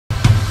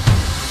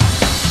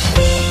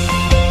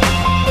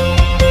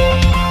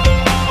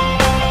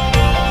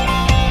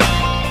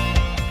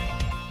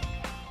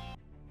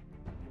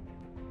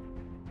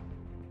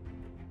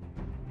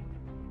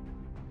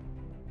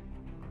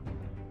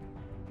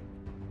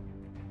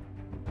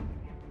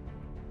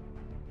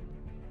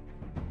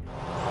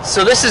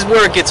So this is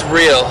where it gets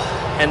real,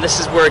 and this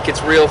is where it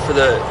gets real for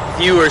the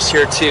viewers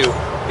here too.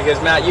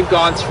 Because Matt, you've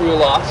gone through a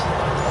lot,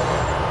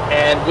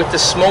 and with the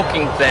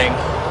smoking thing,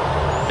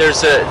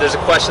 there's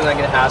a question I'm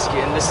going to ask you,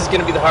 and this is going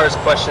to be the hardest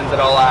question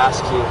that I'll ask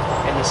you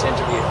in this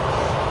interview.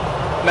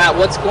 Matt,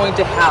 what's going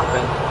to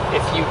happen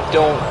if you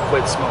don't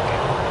quit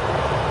smoking?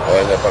 I'll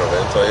end up on a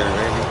ventilator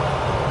maybe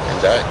and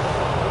die.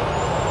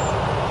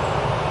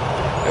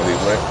 And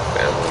leave my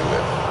family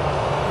with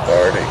the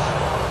heartache.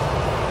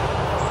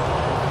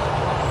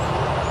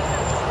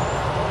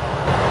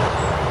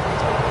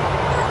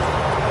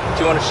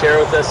 Do you want to share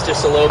with us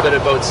just a little bit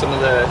about some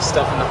of the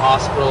stuff in the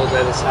hospital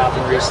that has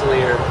happened recently,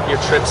 or your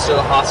trips to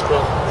the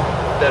hospital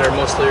that are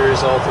mostly a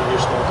result of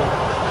your smoking?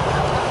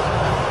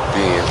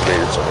 Being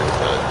intubated so many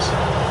times,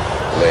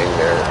 laying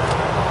there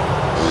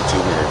with a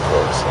tube in your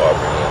throat,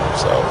 slobbering on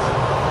yourself,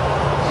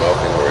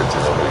 mouthing words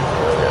that nobody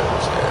can really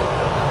understand.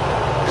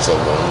 It's a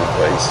lonely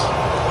place.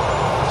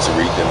 It's a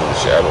region in the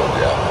shadow of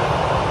death.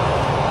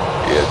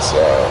 It's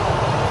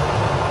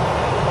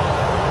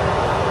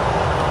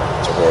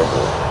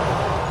horrible.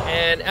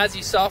 And as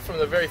you saw from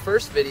the very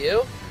first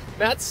video,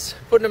 Matt's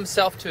putting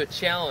himself to a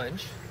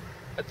challenge,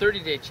 a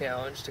 30-day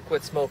challenge to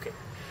quit smoking.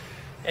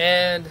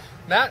 And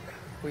Matt,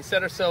 we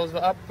set ourselves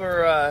up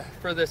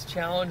for this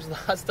challenge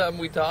last time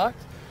we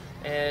talked,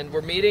 and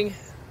we're meeting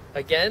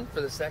again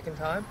for the second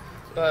time.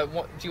 But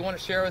do you want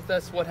to share with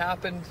us what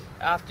happened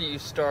after you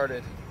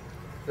started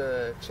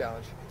the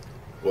challenge?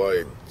 Well,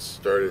 I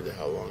started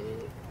how long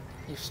ago?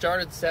 You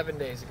started 7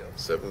 days ago.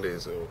 7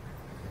 days ago.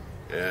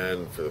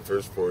 And for the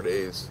first 4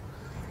 days,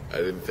 I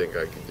didn't think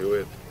I could do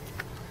it.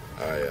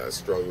 I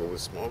struggled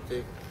with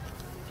smoking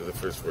for the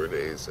first 4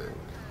 days, and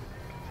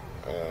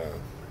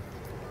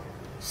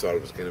thought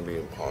it was going to be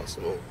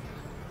impossible.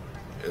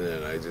 And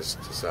then I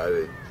just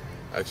decided,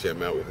 actually I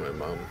met with my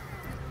mom,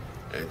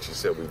 and she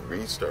said we'd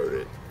restart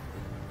it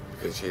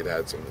because she had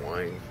had some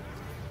wine,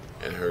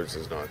 and hers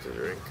is not to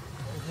drink.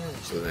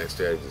 So the next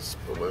day I just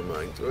put my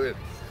mind to it.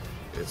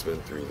 It's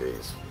been 3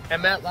 days.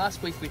 And Matt,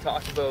 last week we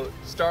talked about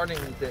starting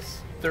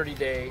this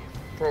 30-day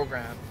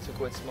program to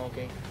quit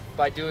smoking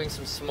by doing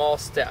some small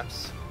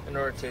steps in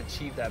order to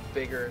achieve that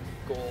bigger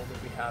goal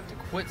that we have to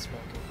quit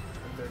smoking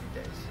in 30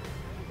 days.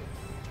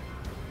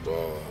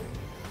 Well,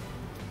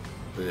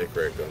 the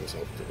Nicorette gums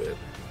helped a bit.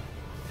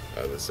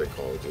 The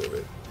psychology of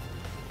it.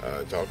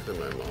 Talking to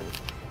my mom,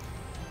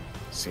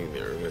 seeing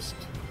the earnest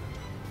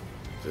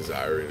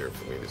desire in her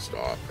for me to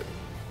stop, and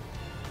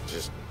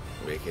just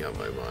making up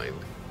my mind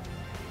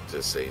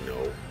to say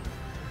no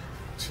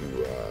to,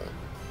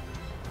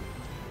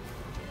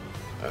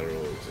 I don't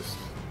know, just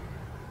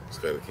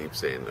gotta keep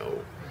saying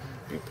no,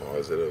 be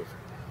positive,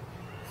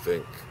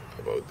 think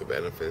about the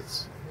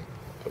benefits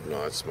of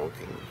not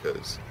smoking,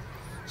 because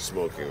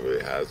smoking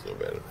really has no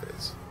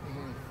benefits.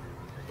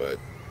 But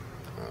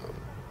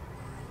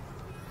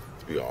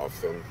to be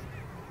off them,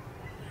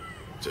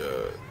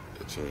 to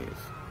achieve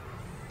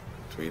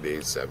 3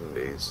 days, 7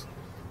 days,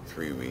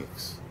 3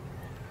 weeks,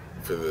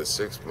 for the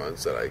 6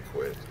 months that I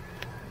quit,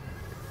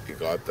 it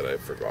got that I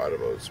forgot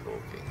about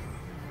smoking,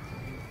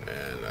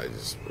 and I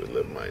just would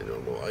live my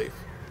normal life,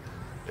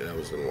 and I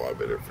was in a lot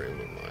better frame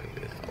of mind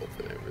and health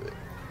and everything.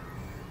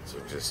 So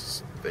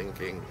just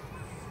thinking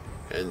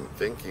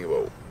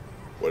about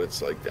what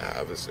it's like to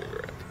have a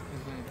cigarette,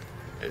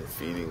 and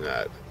feeding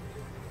that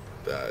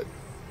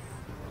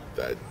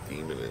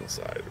demon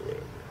inside or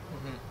whatever,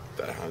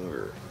 that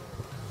hunger,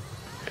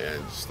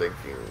 and just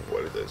thinking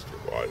what it does to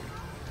your body.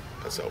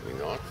 That's helped me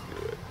not to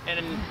do it.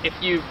 And if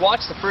you've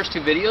watched the first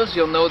two videos,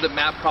 you'll know that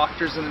Matt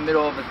Proctor's in the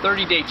middle of a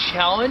 30-day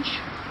challenge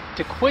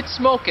to quit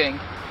smoking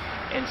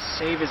and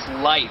save his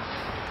life.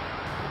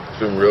 It's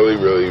been really,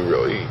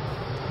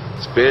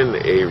 it's been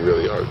a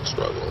really hard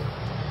struggle.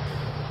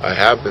 I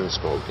have been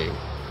smoking.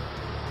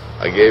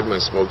 I gave my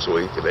smokes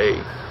away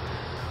today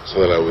so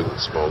that I wouldn't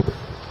smoke.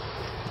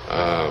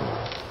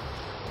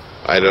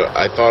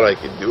 I thought I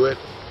could do it.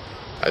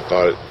 I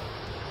thought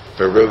if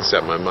I really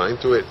set my mind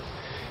to it,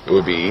 it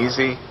would be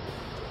easy,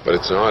 but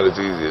it's not as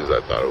easy as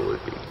I thought it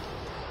would be.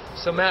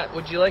 So Matt,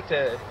 would you like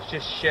to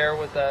just share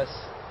with us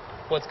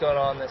what's going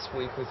on this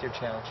week with your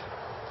challenge?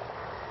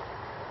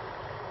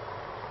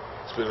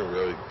 It's been a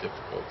really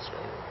difficult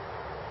struggle.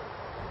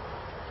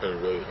 It's been a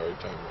really hard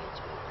time not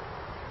smoking.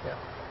 Yeah.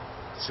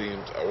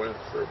 I went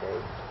for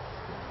about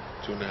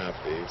 2.5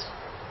 days,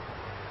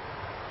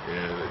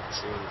 and it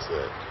seems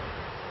that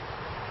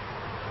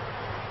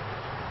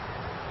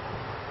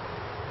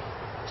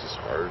it's just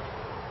hard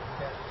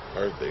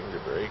thing to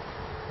break.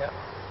 Yeah.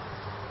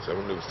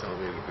 Someone was telling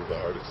me it'd be the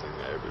hardest thing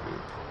I ever do.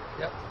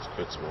 Yeah. Just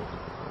quit smoking.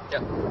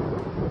 Yeah.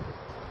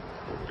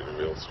 It's been a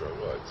real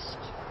struggle.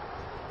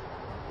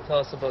 Tell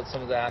us about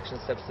some of the action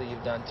steps that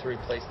you've done to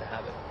replace the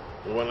habit.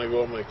 Well, when I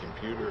go on my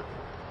computer,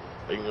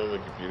 I can go on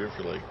my computer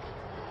for like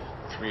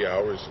 3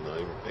 hours and not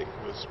even think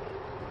of a smoke.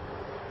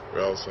 Or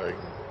else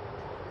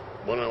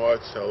when I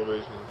watch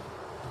television,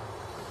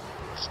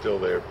 it's still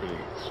there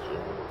pretty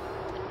strong.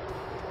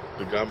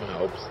 The gum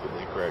helps, the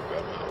Nicorette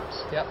gum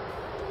helps. Yep.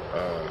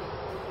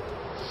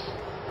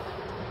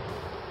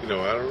 I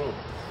don't know.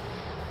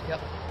 Yep.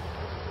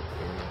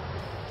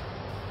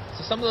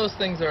 So some of those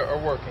things are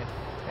working,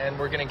 and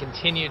we're going to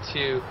continue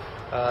to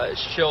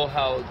show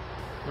how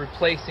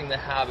replacing the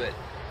habit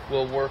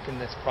will work in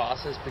this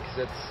process, because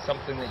it's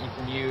something that you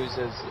can use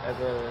as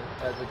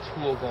a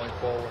tool going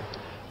forward.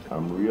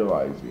 I'm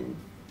realizing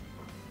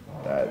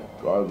that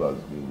God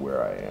loves me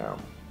where I am,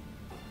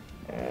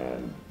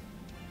 and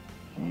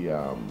He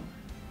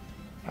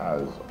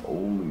has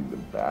only the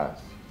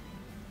best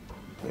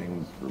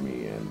things for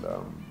me. And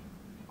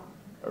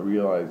I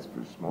realize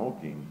for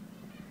smoking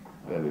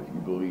that if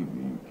you believe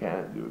that you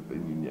can't do it,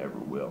 then you never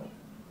will.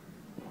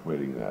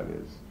 Quitting, that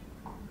is.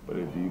 But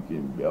if you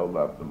can build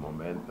up the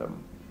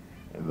momentum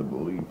and the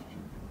belief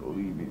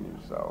in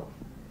yourself,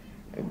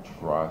 and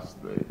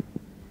trust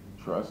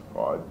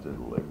God to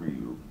deliver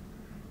you,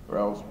 or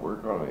else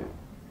work on it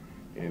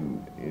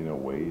in a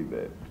way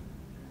that,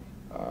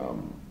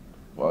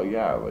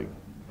 like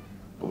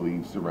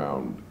beliefs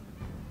around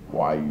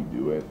why you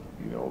do it,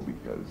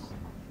 because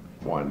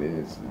one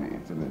is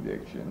it's an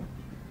addiction.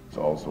 It's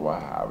also a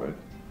habit.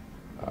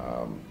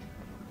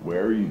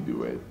 Where you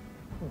do it.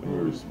 When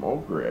you're a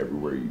smoker,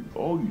 everywhere you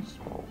go, you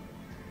smoke.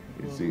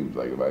 It seems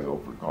like if I go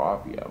for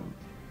coffee, I'm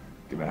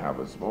gonna have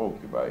a smoke.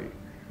 If I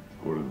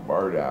go to the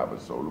bar to have a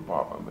soda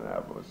pop, I'm gonna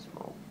have a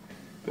smoke.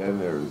 Then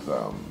there's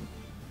the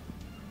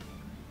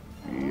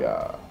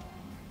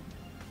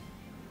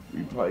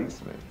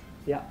replacement.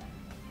 Yeah.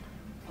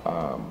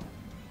 To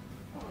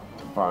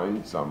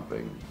find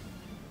something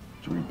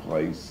to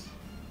replace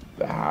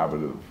the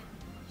habit of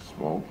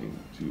smoking,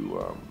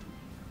 to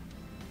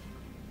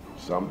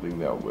something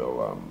that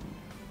will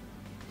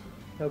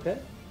Okay.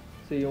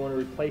 So you want to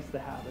replace the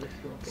habit of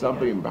smoking.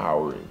 something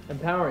empowering.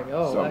 Empowering.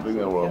 Oh, Something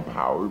that will excellent.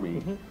 empower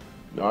me,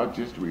 not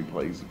just to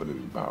replace it, but it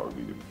empower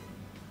me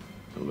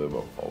to live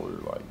a fuller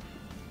life.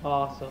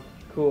 Awesome.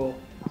 Cool.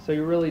 So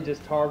you're really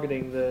just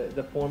targeting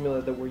the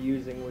formula that we're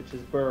using, which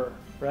is burr,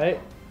 right?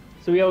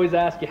 So we always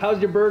ask you, how's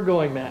your burr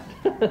going, Matt?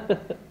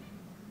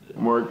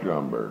 I'm working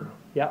on burr,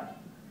 Yeah.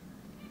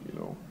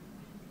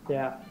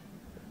 Yeah.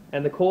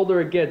 And the colder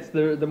it gets,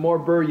 the more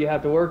burr you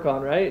have to work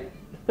on, right?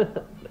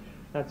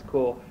 That's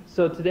cool.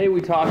 So today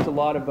we talked a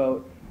lot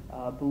about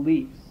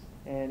beliefs,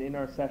 and in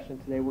our session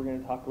today we're going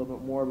to talk a little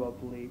bit more about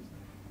beliefs.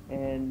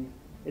 And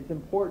it's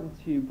important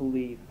to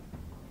believe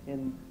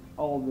in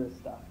all of this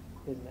stuff,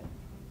 isn't it?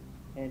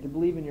 And to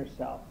believe in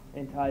yourself,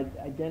 and to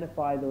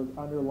identify those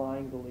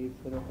underlying beliefs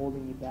that are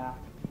holding you back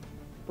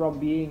from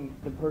being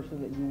the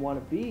person that you want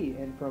to be,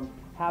 and from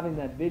having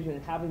that vision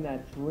and having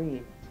that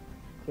dream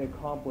to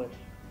accomplish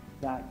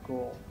that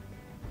goal.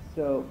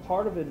 So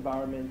part of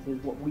environments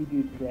is what we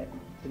do today.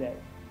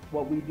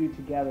 What we do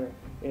together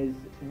is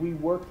we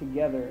work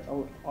together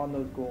on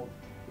those goals.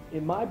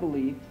 In my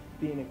belief,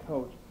 being a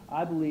coach,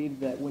 I believe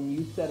that when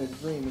you set a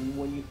dream and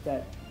when you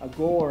set a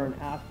goal or an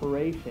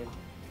aspiration,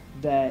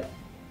 that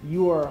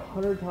you are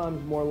 100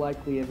 times more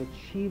likely of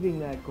achieving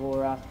that goal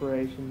or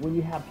aspiration when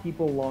you have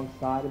people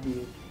alongside of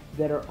you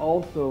that are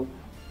also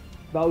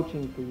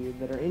vouching for you,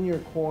 that are in your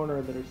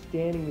corner, that are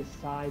standing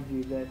beside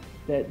you,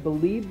 that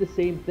believe the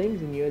same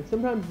things in you. And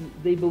sometimes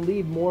they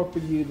believe more for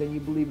you than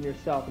you believe in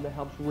yourself, and that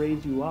helps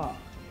raise you up.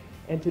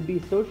 And to be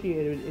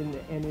associated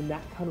in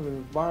that kind of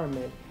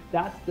environment,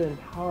 that's the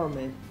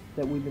empowerment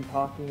that we've been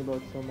talking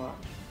about so much.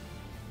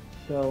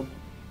 So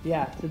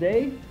yeah,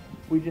 today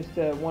we just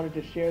wanted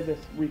to share this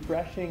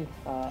refreshing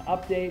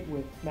update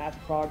with Matt's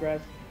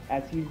progress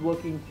as he's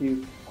looking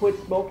to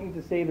quit smoking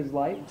to save his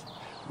life.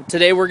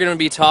 Today we're going to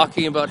be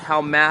talking about how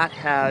Matt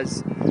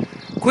has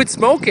quit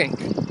smoking.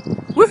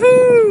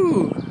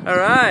 Woohoo! All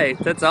right,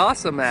 that's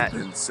awesome, Matt.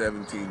 It's been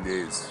 17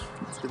 days.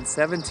 It's been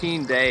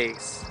 17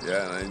 days.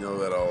 Yeah, and I know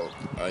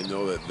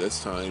that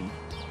this time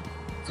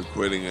for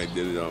quitting, I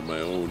did it on my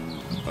own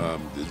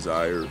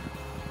desire.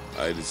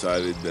 I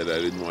decided that I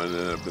didn't want to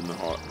end up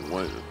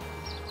in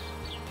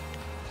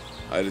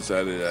I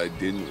decided I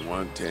didn't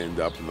want to end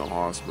up in the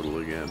hospital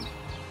again.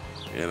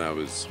 And I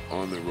was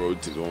on the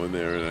road to go in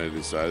there, and I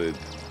decided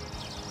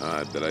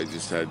that I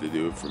just had to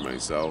do it for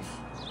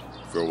myself.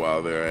 For a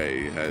while there,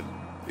 it had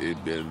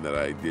been that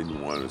I didn't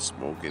want to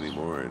smoke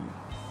anymore, and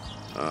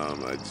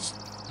I just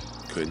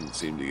couldn't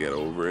seem to get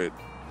over it.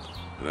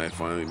 And I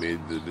finally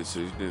made the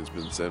decision, and it's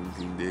been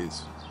 17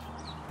 days.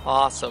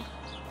 Awesome.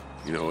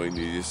 And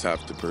you just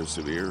have to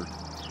persevere,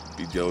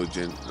 be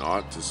diligent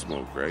not to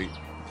smoke, right?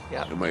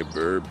 Yeah. And my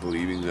bird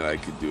believing that I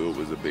could do it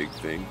was a big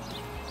thing.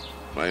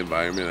 My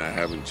environment, I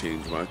haven't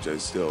changed much. I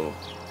still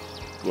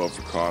go out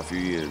for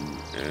coffee and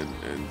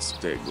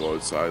go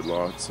outside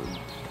lots. And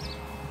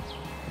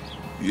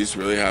you just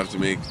really have to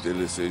make the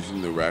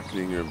decision, the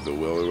reckoning of the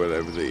will or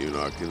whatever, that you're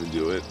not going to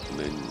do it, and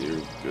then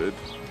you're good.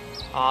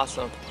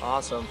 Awesome,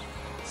 awesome.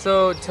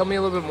 So tell me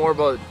a little bit more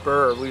about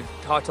burr. We've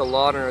talked a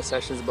lot in our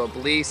sessions about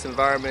beliefs,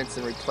 environments,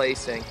 and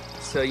replacing.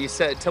 So you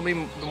said, tell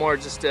me more,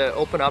 just to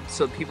open up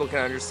so people can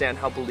understand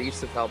how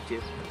beliefs have helped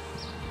you.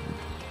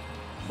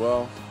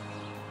 Well,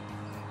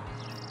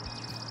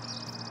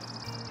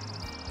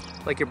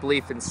 like your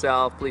belief in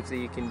self, belief that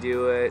you can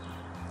do it,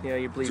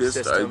 your belief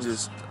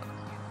system.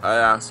 I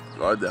asked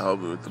God to help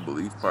me with the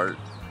belief part.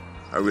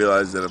 I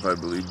realized that if I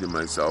believed in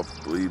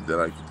myself, believed that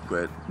I could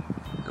quit,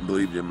 and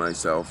believed in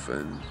myself,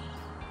 and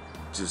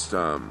just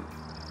I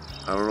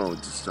don't know,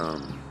 just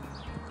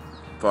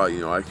thought,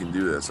 you know, I can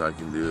do this,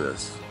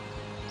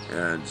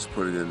 and just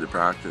put it into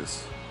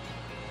practice,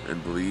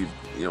 and believed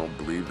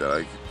that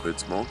I could quit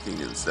smoking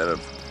instead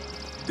of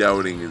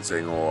doubting and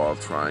saying, oh, I'll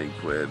try and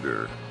quit,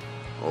 or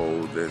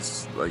oh,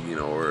 this, like, you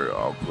know, or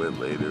I'll quit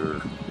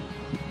later.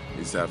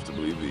 You just have to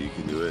believe that you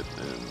can do it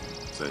and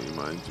set your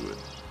mind to it.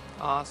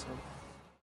 Awesome.